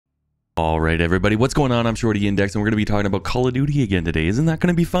Alright everybody, what's going on? I'm Shorty Index and we're going to be talking about Call of Duty again today. Isn't that going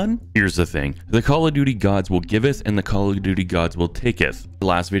to be fun? Here's the thing. The Call of Duty gods will giveth and the Call of Duty gods will taketh. The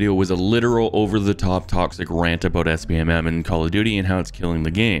last video was a literal over-the-top toxic rant about SBMM and Call of Duty and how it's killing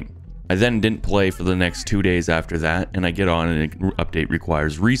the game. I then didn't play for the next 2 days after that, and I get on and an update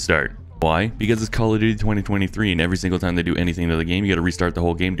requires restart. Why? Because it's Call of Duty 2023 and every single time they do anything to the game, you got to restart the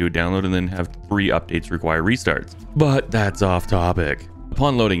whole game, do a download, and then have 3 updates require restarts. But that's off topic.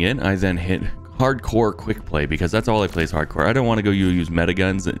 Upon loading in, I then hit hardcore quick play because that's all I play is hardcore. I don't want to go use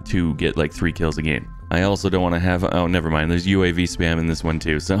metaguns to get like 3 kills a game. I also don't want to have, oh never mind, there's UAV spam in this one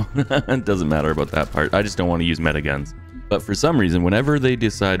too, so it doesn't matter about that part. I just don't want to use metaguns. But for some reason, whenever they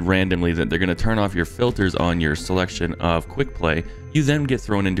decide randomly that they're going to turn off your filters on your selection of quick play, you then get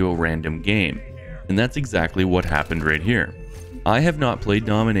thrown into a random game. And that's exactly what happened right here. I have not played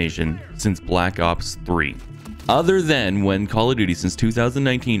Domination since Black Ops 3. Other than when Call of Duty since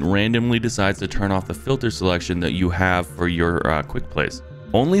 2019 randomly decides to turn off the filter selection that you have for your quick plays.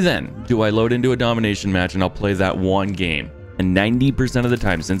 Only then do I load into a Domination match and I'll play that one game. And 90% of the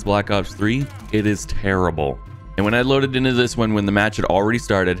time since Black Ops 3, it is terrible. And when I loaded into this one when the match had already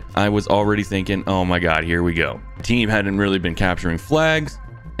started, I was already thinking, oh my god, here we go. The team hadn't really been capturing flags,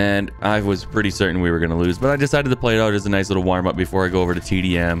 and I was pretty certain we were going to lose, but I decided to play it out as a nice little warm-up before I go over to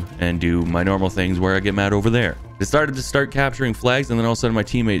TDM and do my normal things where I get mad over there. I started to start capturing flags, and then all of a sudden my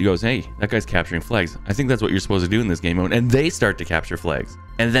teammate goes, hey, that guy's capturing flags. I think that's what you're supposed to do in this game mode, and they start to capture flags.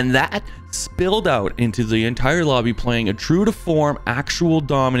 And then that spilled out into the entire lobby playing a true-to-form actual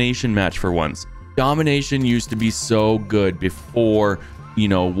Domination match for once. Domination used to be so good before, you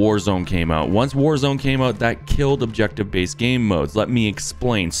know, Warzone came out. Once Warzone came out, that killed objective-based game modes. Let me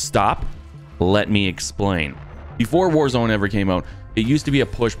explain. Stop. Let me explain. Before Warzone ever came out, it used to be a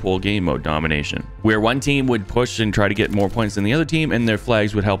push-pull game mode, Domination, where one team would push and try to get more points than the other team, and their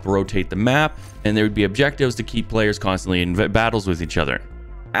flags would help rotate the map, and there would be objectives to keep players constantly in battles with each other.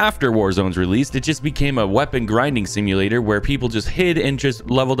 After Warzone's released, it just became a weapon grinding simulator where people just hid and just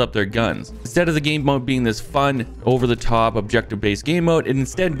leveled up their guns. Instead of the game mode being this fun, over-the-top, objective-based game mode, it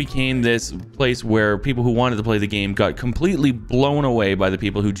instead became this place where people who wanted to play the game got completely blown away by the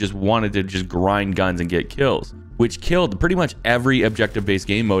people who just wanted to just grind guns and get kills, which killed pretty much every objective-based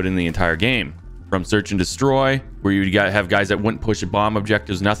game mode in the entire game. From search and destroy, where you have guys that wouldn't push bomb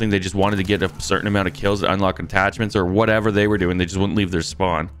objectives, nothing. They just wanted to get a certain amount of kills to unlock attachments or whatever they were doing. They just wouldn't leave their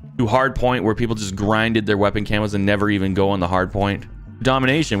spawn. To hard point, where people just grinded their weapon camos and never even go on the hard point.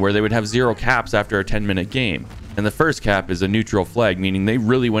 Domination, where they would have 0 caps after a 10-minute game. And the first cap is a neutral flag, meaning they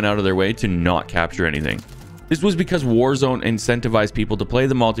really went out of their way to not capture anything. This was because Warzone incentivized people to play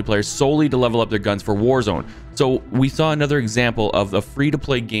the multiplayer solely to level up their guns for Warzone. So we saw another example of a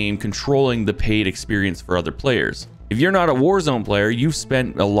free-to-play game controlling the paid experience for other players. If you're not a Warzone player, you've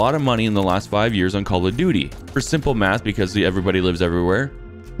spent a lot of money in the last 5 years on Call of Duty. For simple math, because everybody lives everywhere,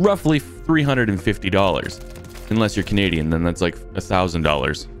 roughly $350. Unless you're Canadian, then that's like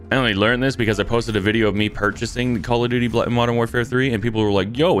 $1,000. I only learned this because I posted a video of me purchasing Call of Duty Modern Warfare 3, and people were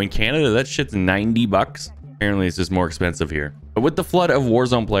like, yo, in Canada, that shit's 90 bucks. Apparently it's just more expensive here. But with the flood of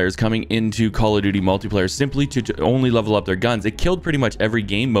Warzone players coming into Call of Duty multiplayer simply to only level up their guns, it killed pretty much every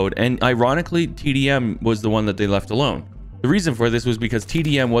game mode, and ironically TDM was the one that they left alone. The reason for this was because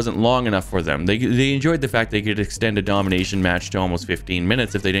TDM wasn't long enough for them. They enjoyed the fact they could extend a Domination match to almost 15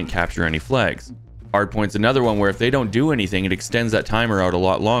 minutes if they didn't capture any flags. Hardpoint's another one where if they don't do anything, it extends that timer out a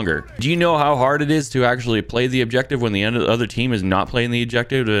lot longer. Do you know how hard it is to actually play the objective when the other team is not playing the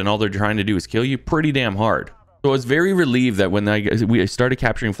objective and all they're trying to do is kill you? Pretty damn hard. So I was very relieved that when we started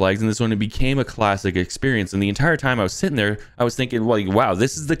capturing flags in this one, it became a classic experience. And the entire time I was sitting there, I was thinking, like, wow,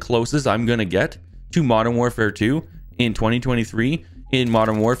 this is the closest I'm going to get to Modern Warfare 2 in 2023 in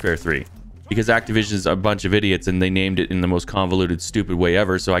Modern Warfare 3. Because Activision's a bunch of idiots and they named it in the most convoluted, stupid way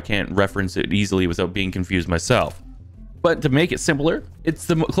ever, so I can't reference it easily without being confused myself. But to make it simpler, it's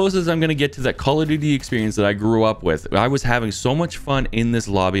the closest I'm going to get to that Call of Duty experience that I grew up with. I was having so much fun in this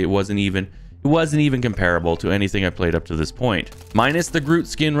lobby, it wasn't even comparable to anything I played up to this point. Minus the Groot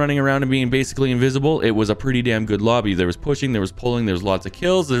skin running around and being basically invisible, it was a pretty damn good lobby. There was pushing, there was pulling, there was lots of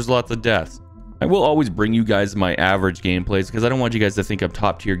kills, there's lots of deaths. I will always bring you guys my average gameplays because I don't want you guys to think I'm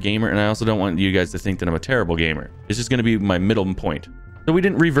top tier gamer, and I also don't want you guys to think that I'm a terrible gamer. It's just going to be my middle point. So we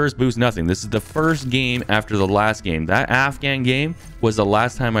didn't reverse boost nothing. This is the first game after the last game. That Afghan game was the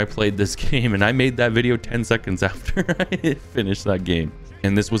last time I played this game, and I made that video 10 seconds after I finished that game.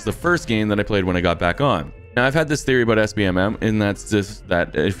 And this was the first game that I played when I got back on. Now, I've had this theory about SBMM, and that's just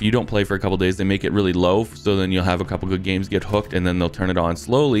that if you don't play for a couple days, they make it really low, so then you'll have a couple good games, get hooked, and then they'll turn it on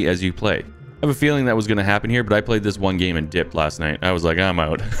slowly as you play. I have a feeling that was going to happen here, but I played this one game and dipped last night. I was like, I'm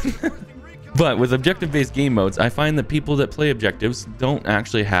out. But with objective-based game modes, I find that people that play objectives don't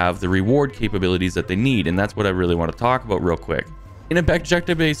actually have the reward capabilities that they need, and that's what I really want to talk about real quick. In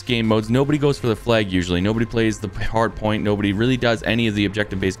objective-based game modes, nobody goes for the flag usually. Nobody plays the hard point. Nobody really does any of the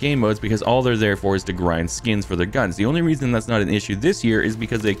objective-based game modes because all they're there for is to grind skins for their guns. The only reason that's not an issue this year is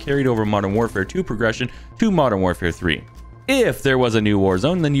because they carried over Modern Warfare 2 progression to Modern Warfare 3. If there was a new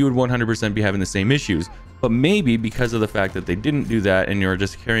Warzone, then you would 100% be having the same issues. But maybe because of the fact that they didn't do that and you're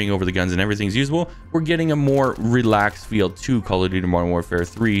just carrying over the guns and everything's usable, we're getting a more relaxed feel to Call of Duty Modern Warfare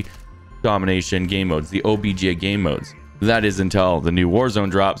 3 domination game modes, the OBJ game modes. That is until the new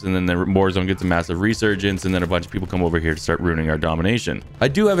Warzone drops, and then the Warzone gets a massive resurgence, and then a bunch of people come over here to start ruining our domination. I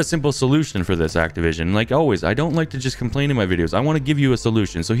do have a simple solution for this, Activision. Like always, I don't like to just complain in my videos. I want to give you a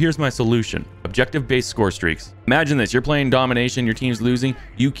solution. So here's my solution. Objective-based score streaks. Imagine this. You're playing domination, your team's losing.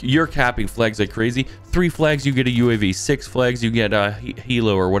 You're capping flags like crazy. 3 flags, you get a UAV. 6 flags, you get a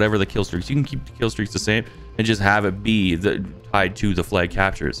helo or whatever the kill streaks. You can keep the kill streaks the same and just have it be tied to the flag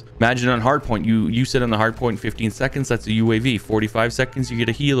captures. Imagine on hardpoint, you sit on the hardpoint 15 seconds, that's a UAV. 45 seconds, you get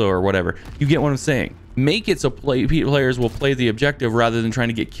a helo or whatever. You get what I'm saying. Make it so players will play the objective rather than trying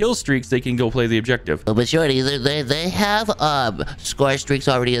to get kill streaks. They can go play the objective. But Shorty, they have score streaks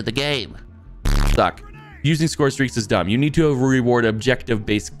already in the game. Suck. Using score streaks is dumb. You need to reward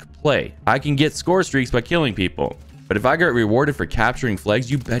objective-based play. I can get score streaks by killing people. But if I got rewarded for capturing flags,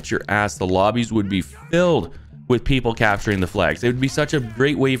 you bet your ass the lobbies would be filled with people capturing the flags. It would be such a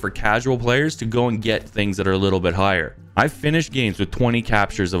great way for casual players to go and get things that are a little bit higher. I've finished games with 20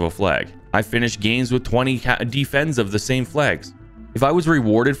 captures of a flag. I finished games with 20 defends of the same flags. If I was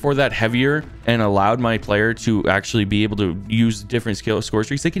rewarded for that heavier and allowed my player to actually be able to use different score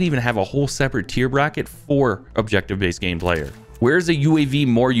streaks, they could even have a whole separate tier bracket for objective-based game player. Where's a UAV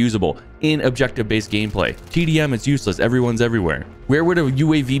more usable in objective-based gameplay? TDM is useless. Everyone's everywhere. Where would a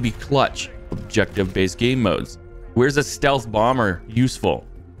UAV be clutch? Objective-based game modes. Where's a stealth bomber useful?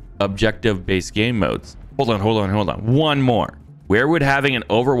 Objective-based game modes. Hold on. One more. Where would having an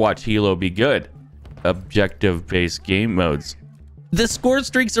Overwatch helo be good? Objective-based game modes. The score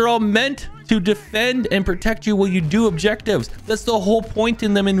streaks are all meant to defend and protect you while you do objectives. That's the whole point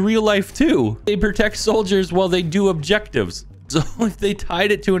in them in real life too. They protect soldiers while they do objectives. So if they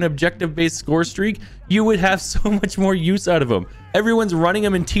tied it to an objective-based score streak, you would have so much more use out of them. Everyone's running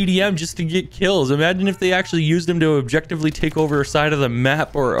them in TDM just to get kills. Imagine if they actually used them to objectively take over a side of the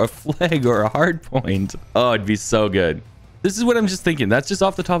map or a flag or a hard point. Oh, it'd be so good. This is what I'm just thinking. That's just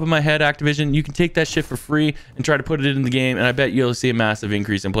off the top of my head, Activision. You can take that shit for free and try to put it in the game, and I bet you'll see a massive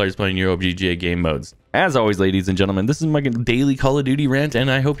increase in players playing your OBJ game modes. As always, ladies and gentlemen, this is my daily Call of Duty rant, and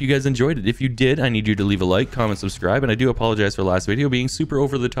I hope you guys enjoyed it. If you did, I need you to leave a like, comment, subscribe, and I do apologize for last video being super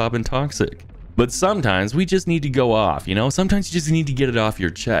over the top and toxic. But sometimes we just need to go off, you know? Sometimes you just need to get it off your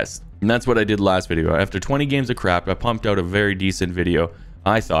chest. And that's what I did last video. After 20 games of crap, I pumped out a very decent video,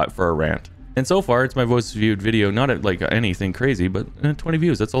 I thought, for a rant. And so far, it's my most viewed video, not at like anything crazy, but 20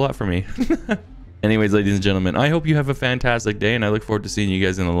 views. That's a lot for me. Anyways, ladies and gentlemen, I hope you have a fantastic day, and I look forward to seeing you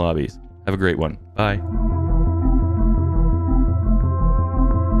guys in the lobbies. Have a great one. Bye.